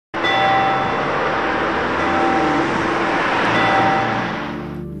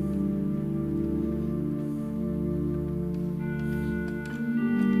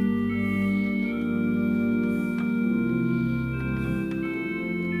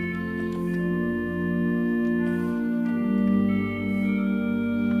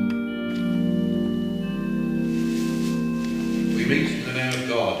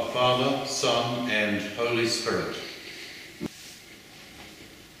God, Father, Son, and Holy Spirit.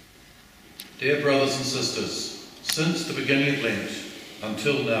 Dear brothers and sisters, since the beginning of Lent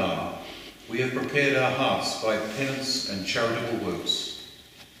until now, we have prepared our hearts by penance and charitable works.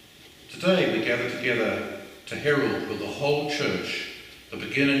 Today we gather together to herald with the whole Church the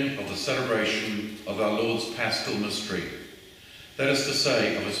beginning of the celebration of our Lord's Paschal Mystery, that is to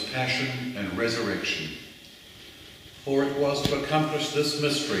say, of his passion and resurrection. For it was to accomplish this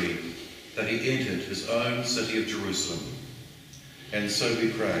mystery that he entered his own city of Jerusalem. And so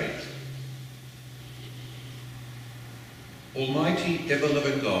we pray. Almighty,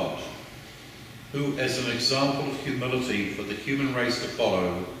 ever-living God, who as an example of humility for the human race to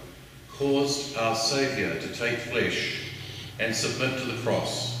follow, caused our Saviour to take flesh and submit to the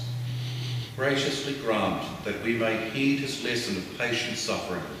cross, graciously grant that we may heed his lesson of patient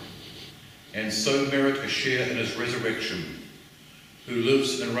suffering, and so merit a share in his resurrection, who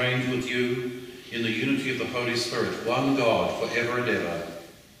lives and reigns with you in the unity of the Holy Spirit, one God, for ever and ever.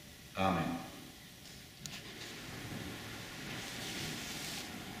 Amen.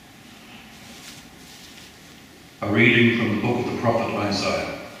 A reading from the book of the prophet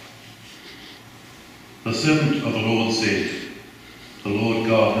Isaiah. The servant of the Lord said, "The Lord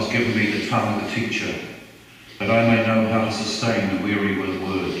God has given me the tongue of a teacher, that I may know how to sustain the weary with a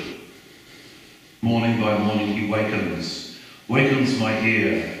word. Morning by morning he wakens my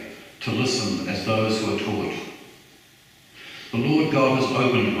ear to listen as those who are taught. The Lord God has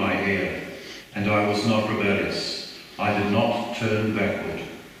opened my ear, and I was not rebellious. I did not turn backward.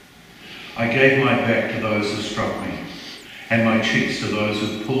 I gave my back to those who struck me, and my cheeks to those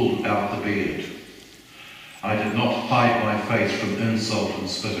who pulled out the beard. I did not hide my face from insult and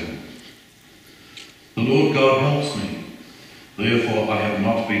spitting. The Lord God helps me, therefore I have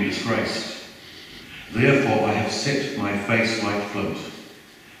not been disgraced. Therefore I have set my face like flint,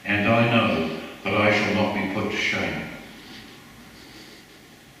 and I know that I shall not be put to shame."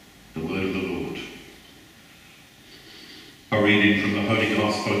 The word of the Lord. A reading from the Holy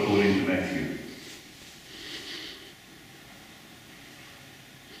Gospel according to Matthew.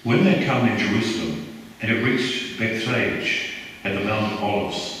 When they come near Jerusalem, and it reached Bethphage at the Mount of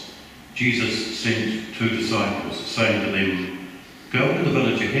Olives, Jesus sent 2 disciples, saying to them, "Go to the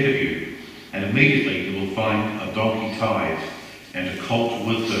village ahead of you, and immediately you will find a donkey tied and a colt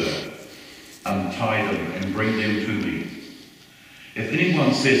with her. Untie them and bring them to me. If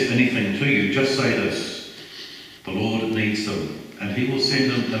anyone says anything to you, just say this: 'The Lord needs them,' and he will send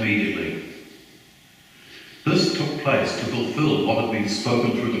them immediately." This took place to fulfill what had been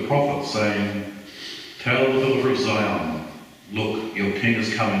spoken through the prophet, saying, "Tell the daughter of Zion, look, your king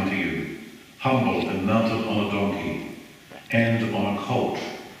is coming to you, humble and mounted on a donkey, and on a colt,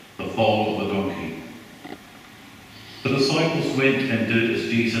 the foal of a donkey." The disciples went and did as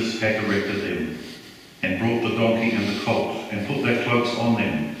Jesus had directed them, and brought the donkey and the colt, and put their cloaks on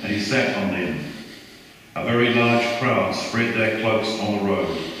them, and he sat on them. A very large crowd spread their cloaks on the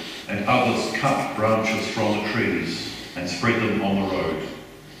road, and others cut branches from the trees and spread them on the road.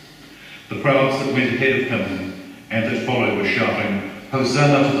 The crowds that went ahead of him and that followed were shouting,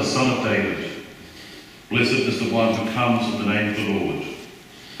 "Hosanna to the Son of David! Blessed is the one who comes in the name of the Lord!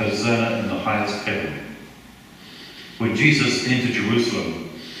 Hosanna in the highest heaven!" When Jesus entered Jerusalem,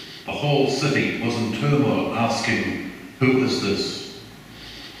 the whole city was in turmoil, asking, "Who is this?"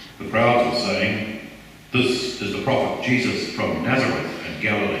 The crowd was saying, "This is the prophet Jesus from Nazareth in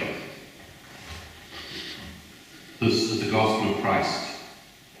Galilee." This is the gospel of Christ.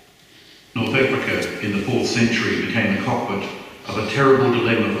 North Africa in the 4th century became the cockpit of a terrible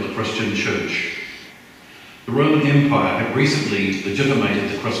dilemma for the Christian Church. The Roman Empire had recently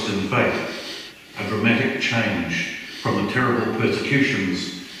legitimated the Christian faith, a dramatic change from the terrible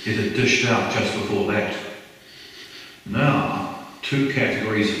persecutions it had dished out just before that. Now, 2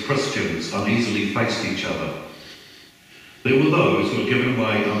 categories of Christians uneasily faced each other. There were those who had given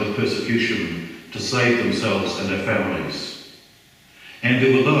way under persecution to save themselves and their families. And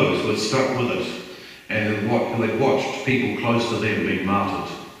there were those who had stuck with it and who had watched people close to them being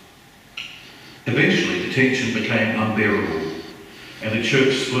martyred. Eventually, the tension became unbearable, and the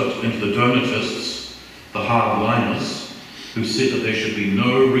church split into the Donatists, the hardliners, who said that there should be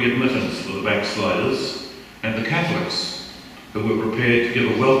no readmittance for the backsliders, and the Catholics, who were prepared to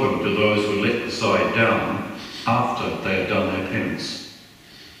give a welcome to those who had let the side down after they had done their penance.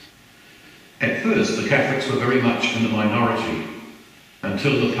 At first, the Catholics were very much in the minority,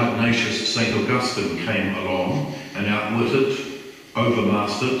 until the pugnacious St. Augustine came along and outwitted,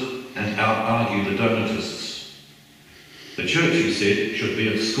 overmastered, and out-argued the Donatists. The church, he said, should be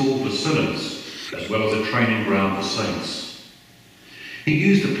a school for sinners, as well as a training ground for saints. He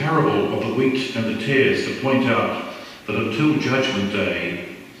used the parable of the wheat and the tares to point out that until Judgment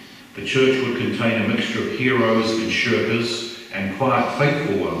Day, the church would contain a mixture of heroes and shirkers and quiet,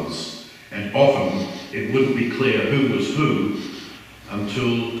 faithful ones, and often it wouldn't be clear who was who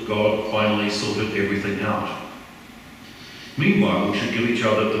until God finally sorted everything out. Meanwhile, we should give each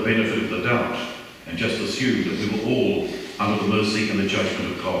other the benefit of the doubt and just assume that we were all under the mercy and the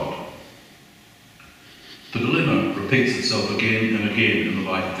judgment of God. The dilemma repeats itself again and again in the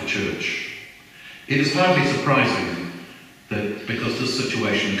life of the church. It is hardly surprising that because this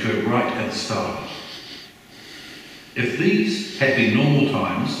situation occurred right at the start. If these had been normal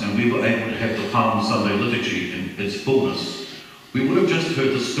times and we were able to have the Palm Sunday liturgy in its fullness, we would have just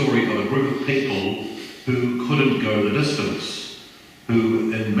heard the story of a group of people who couldn't go the distance,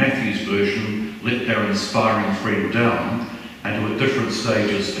 who in Matthew's version let their inspiring friend down and who at different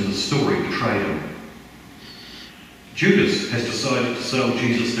stages in the story betrayed him. Judas has decided to sail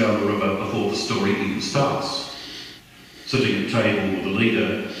Jesus down the river before the story even starts. Sitting at table with the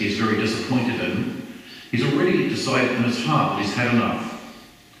leader he is very disappointed in, he's already decided in his heart that he's had enough.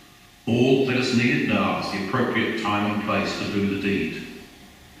 All that is needed now is the appropriate time and place to do the deed.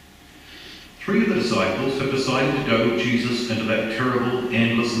 3 of the disciples have decided to go with Jesus into that terrible,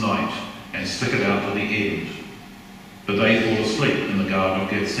 endless night and stick it out to the end. But they fall asleep in the Garden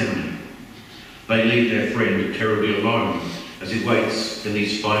of Gethsemane. They leave their friend terribly alone as he waits in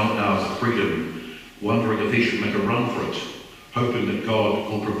these final hours of freedom, wondering if he should make a run for it, hoping that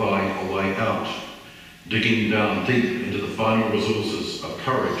God will provide a way out, digging down deep into the final resources of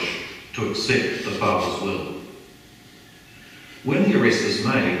courage to accept the Father's will. When the arrest is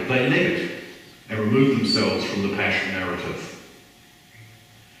made, they leg and remove themselves from the Passion narrative.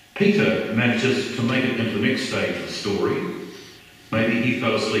 Peter manages to make it into the next stage of the story. Maybe he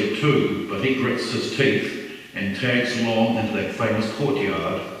fell asleep too, but he grits his teeth and tags along into that famous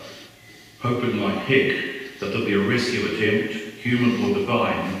courtyard, hoping like heck that there'll be a rescue attempt, human or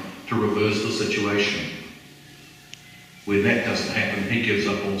divine, to reverse the situation. When that doesn't happen, he gives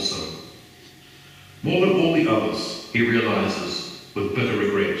up also. More than all the others, he realises with bitter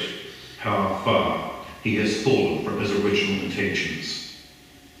regret how far he has fallen from his original intentions.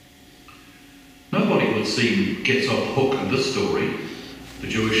 Nobody, it would seem, gets off the hook in this story. The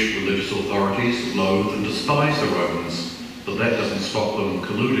Jewish religious authorities loathe and despise the Romans, but that doesn't stop them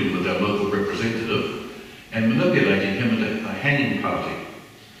colluding with their local representative and manipulating him into a hanging party.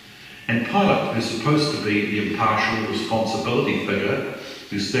 And Pilate, who's supposed to be the impartial responsibility figure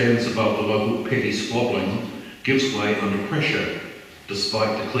who stands above the local petty squabbling, gives way under pressure,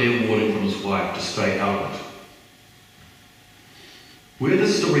 despite the clear warning from his wife to stay out of it. Where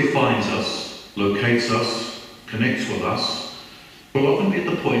this story finds us, locates us, connects with us, will often be at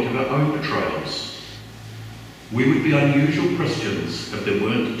the point of our own betrayals. We would be unusual Christians if there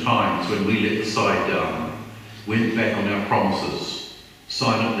weren't times when we let the side down, went back on our promises,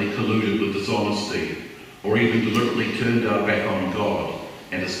 silently colluded with dishonesty, or even deliberately turned our back on God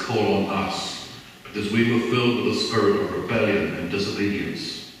and his call on us, because we were filled with a spirit of rebellion and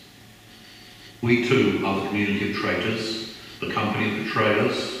disobedience. We too are the community of traitors, the company of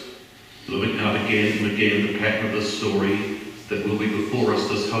betrayers, living out again and again the pattern of this story that will be before us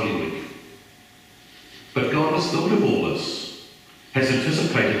this Holy Week. But God has thought of all this, has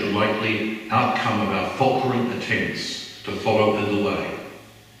anticipated the likely outcome of our faltering attempts to follow in the way.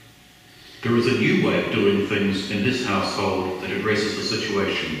 There is a new way of doing things in this household that addresses the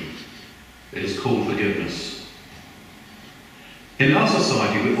situation. It is called forgiveness. In our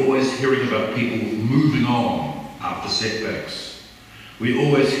society, we're always hearing about people moving on after setbacks. We're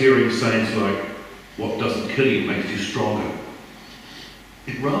always hearing sayings like, "What doesn't kill you makes you stronger."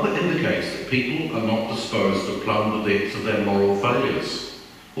 It rather indicates that people are not disposed to plumb the depths of their moral failures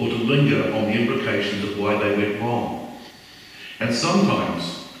or to linger on the implications of why they went wrong. And sometimes,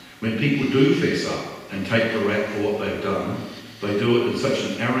 when people do fess up and take the rap for what they've done, they do it in such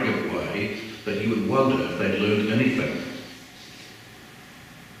an arrogant way that you would wonder if they'd learned anything.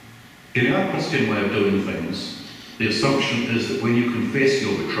 In our Christian way of doing things, the assumption is that when you confess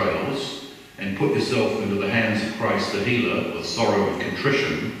your betrayals and put yourself into the hands of Christ the healer with sorrow and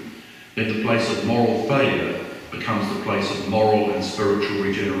contrition, then the place of moral failure becomes the place of moral and spiritual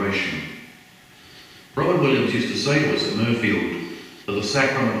regeneration. Robert Williams used to say to us at Murfield that the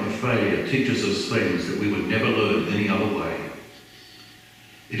sacrament of failure teaches us things that we would never learn any other way.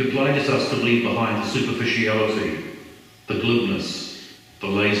 It obliges us to leave behind the superficiality, the glibness, the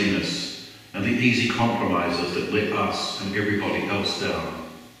laziness, and the easy compromises that let us and everybody else down.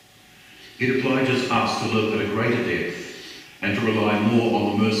 It obliges us to live at a greater depth and to rely more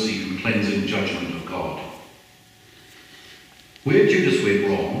on the mercy and cleansing judgment of God. Where Judas went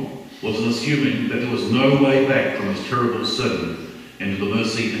wrong was in assuming that there was no way back from his terrible sin into the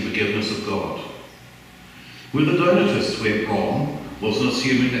mercy and forgiveness of God. Where the Donatists went wrong was in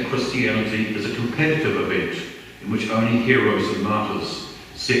assuming that Christianity is a competitive event in which only heroes and martyrs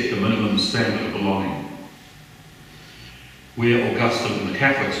set the minimum standard of belonging. Where Augustine and the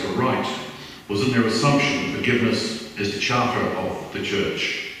Catholics were right was in their assumption that forgiveness is the charter of the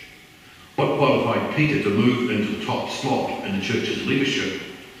Church. What qualified Peter to move into the top slot in the Church's leadership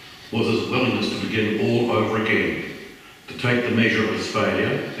was his willingness to begin all over again, to take the measure of his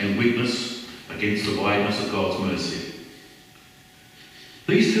failure and weakness against the wideness of God's mercy.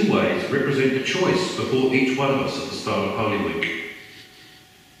 These two ways represent a choice before each one of us at the start of Holy Week.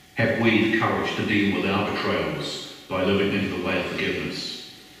 Have we the courage to deal with our betrayals by living into the way of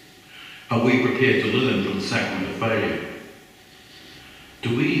forgiveness? Are we prepared to learn from the sacrament of failure?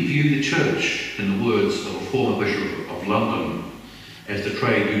 Do we view the Church, in the words of a former Bishop of London, as the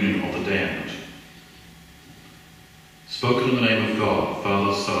trade union of the damned? Spoken in the name of God,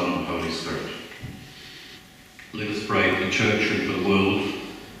 Father, Son, and Holy Spirit. Let us pray for the Church and for the world,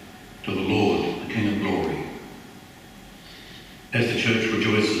 to the Lord, the King of Glory. As the Church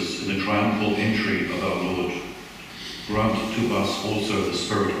rejoices in the triumphal entry of our Lord, grant to us also the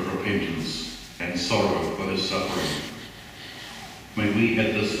spirit of repentance and sorrow for his suffering. May we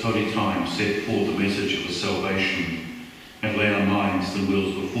at this holy time set forth the message of his salvation and lay our minds and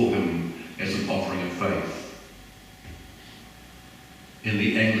wills before him as an offering of faith. In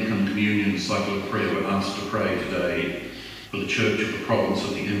the Anglican Communion cycle of prayer, we're asked to pray today for the Church of the Province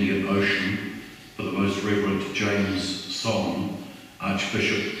of the Indian Ocean, for the Most Reverend James Song,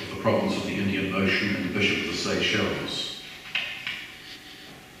 Archbishop of the Province of the Indian Ocean and the Bishop of the Seychelles.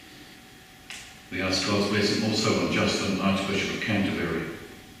 We ask God's blessing also on Justin, Archbishop of Canterbury.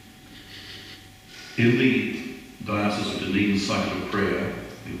 In the Diocese of Dunedin cycle of prayer,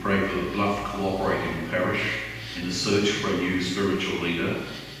 we pray for the Bluff cooperating parish in the search for a new spiritual leader,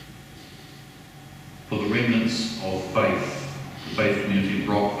 for the remnants of faith, the faith community in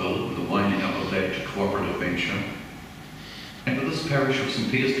Brockville, and the winding up of that cooperative venture, and for this parish of St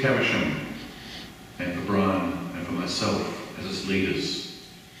Peter's Caversham, and for Brian and for myself as its leaders.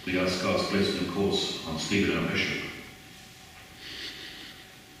 We ask God's blessing, of course, on Stephen, our Bishop.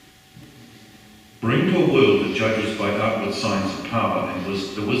 Bring to a world that judges by outward signs of power and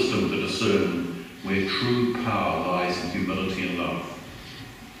the wisdom to discern where true power lies in humility and love.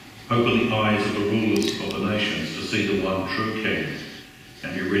 Open the eyes of the rulers of the nations to see the one true King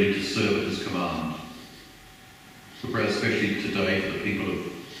and be ready to serve at his command. We pray especially today for the people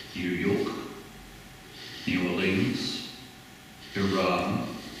of New York, New Orleans, Iran,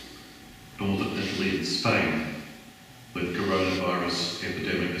 Northern Italy and Spain, where the coronavirus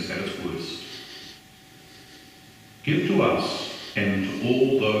epidemic is at its worst. Give to us and to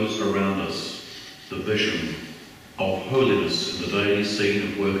all those around us the vision of holiness in the daily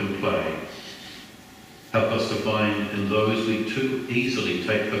scene of work and play. Help us to find in those we too easily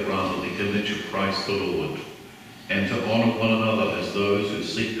take for granted the image of Christ the Lord, and to honour one another as those who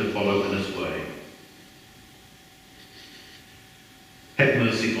seek to follow in his way. Have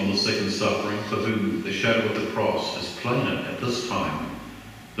mercy on the sick and suffering, for whom the shadow of the cross is plainer at this time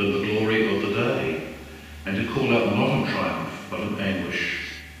than the glory of the day, and to call out not in triumph, but in anguish.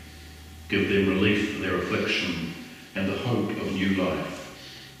 Give them relief in their affliction and the hope of new life.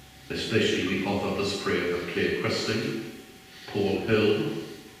 Especially we offer this prayer for Claire Christie, Paul Hill,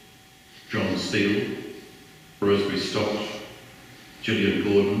 John Steele, Rosemary Stott, Gillian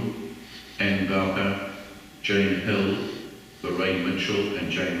Gordon, Anne Bowker, Jane Hill, Lorraine Mitchell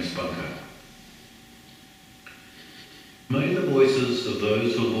and James Bunker. May the voices of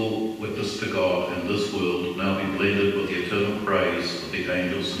those who will witness to God in this world now be blended with the eternal praise of the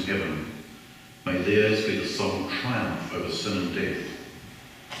angels in heaven. May theirs be the song of triumph over sin and death,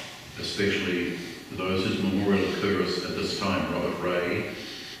 especially those whose memorial occurs at this time: Robert Ray,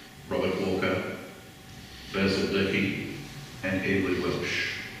 Robert Walker, Basil Dickey and Edward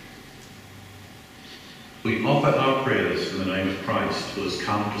Welsh. We offer our prayers in the name of Christ, who has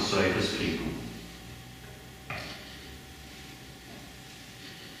come to save his people.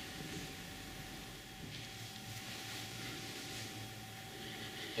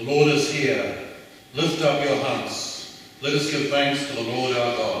 The Lord is here. Lift up your hearts. Let us give thanks to the Lord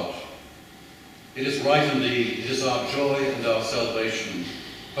our God. It is right indeed. It is our joy and our salvation.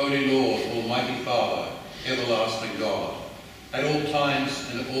 Holy Lord, Almighty Father, everlasting God, at all times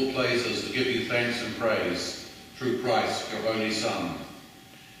and at all places to give you thanks and praise through Christ, your only Son.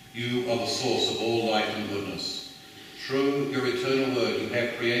 You are the source of all life and goodness. Through your eternal word, you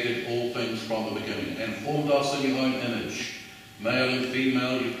have created all things from the beginning and formed us in your own image, Male and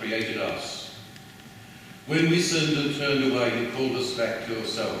female you created us. When we sinned and turned away, you called us back to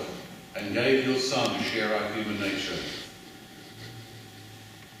yourself and gave your Son to share our human nature.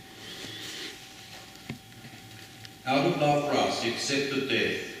 Out of love for us, he accepted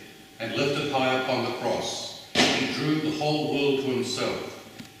death and lifted high upon the cross. He drew the whole world to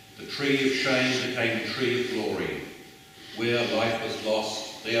himself. The tree of shame became a tree of glory. Where life was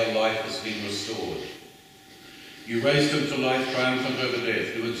lost, there life has been restored. You raised him to life triumphant over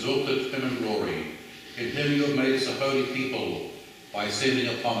death. You exalted him in glory. In him you have made us a holy people by sending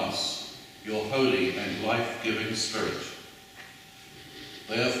upon us your holy and life-giving Spirit.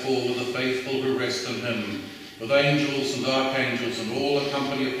 Therefore, with the faithful who rest in him, with angels and archangels and all the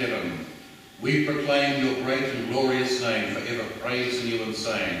company of heaven, we proclaim your great and glorious name, forever praising you and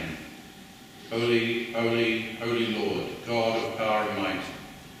saying, Holy, holy, holy Lord, God of power and might,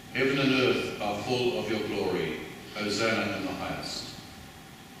 heaven and earth are full of your glory. Hosanna in the highest.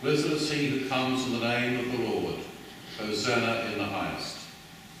 Blessed is he who comes in the name of the Lord. Hosanna in the highest.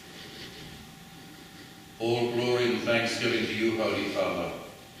 All glory and thanksgiving to you, Holy Father.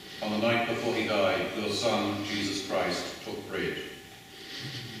 On the night before he died, your Son, Jesus Christ, took bread.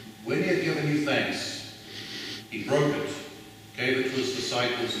 When he had given you thanks, he broke it, gave it to his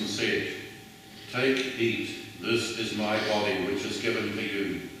disciples and said, Take, eat, this is my body which is given for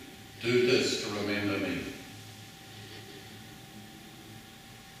you. Do this to remember me.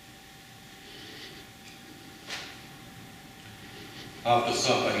 After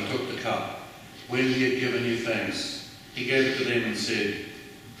supper he took the cup. When he had given you thanks, he gave it to them and said,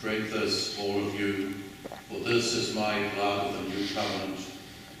 Drink this, all of you, for this is my blood of the new covenant,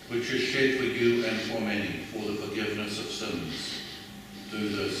 which is shed for you and for many for the forgiveness of sins. Do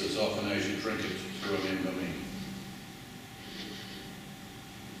this as often as you drink it to remember me.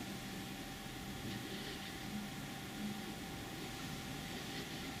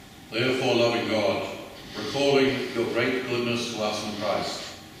 Therefore, loving God, recalling your great goodness to us in Christ,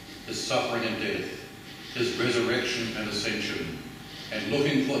 his suffering and death, his resurrection and ascension, and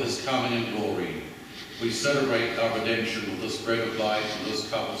looking for his coming in glory, we celebrate our redemption with this bread of life and this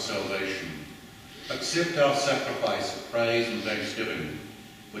cup of salvation. Accept our sacrifice of praise and thanksgiving,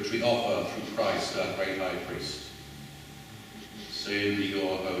 which we offer through Christ, our great high priest. Send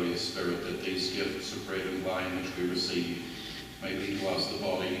your Holy Spirit that these gifts of bread and wine which we receive may be to us the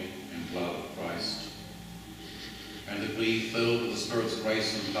body and blood of Christ, and that we, filled with the Spirit's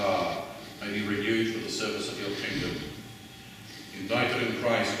grace and power, may be renewed for the service of your kingdom. United in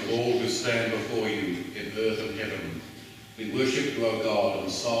Christ with all who stand before you in earth and heaven, we worship you, O God, in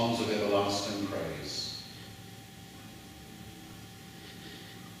songs of everlasting praise.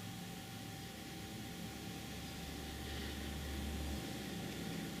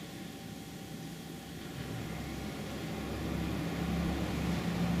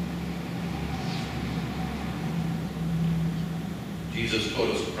 Jesus taught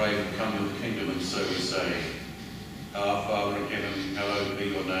us to pray to come to the kingdom, and so we say, Our Father in heaven, hallowed be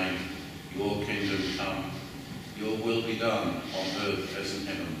your name. Your kingdom come. Your will be done on earth as in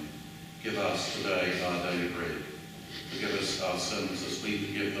heaven. Give us today our daily bread. Forgive us our sins as we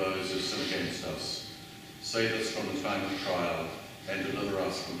forgive those who sin against us. Save us from the time of trial and deliver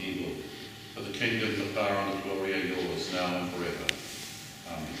us from evil. For the kingdom, the power and the glory are yours, now and forever.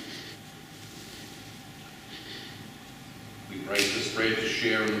 Amen. We break this bread to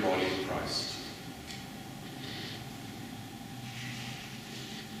share in the body of Christ.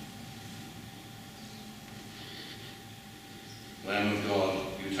 Lamb of God,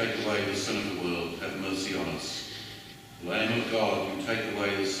 you take away the sin of the world, have mercy on us. Lamb of God, you take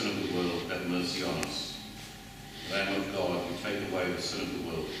away the sin of the world, have mercy on us. Lamb of God, you take away the sin of the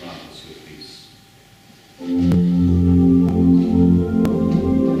world, grant us your peace.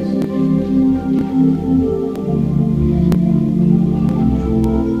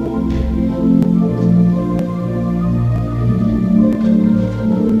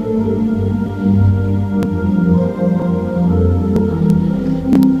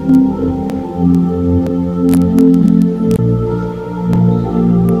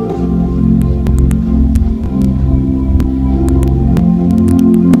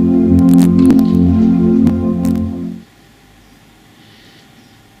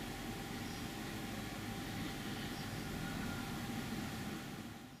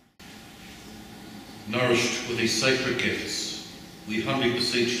 Nourished with these sacred gifts, we humbly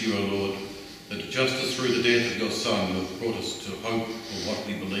beseech you, O Lord, that just as through the death of your Son you have brought us to hope of what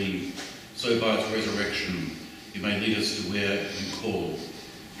we believe, so by its resurrection you may lead us to where you call,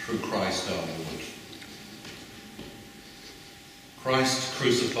 through Christ our Lord. Christ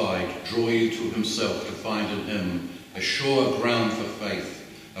crucified, draw you to himself to find in him a sure ground for faith,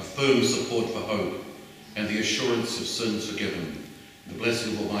 a firm support for hope, and the assurance of sins forgiven. The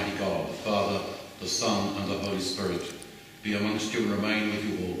blessing of Almighty God, the Father, the Son, and the Holy Spirit be amongst you and remain with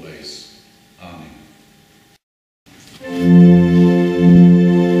you always.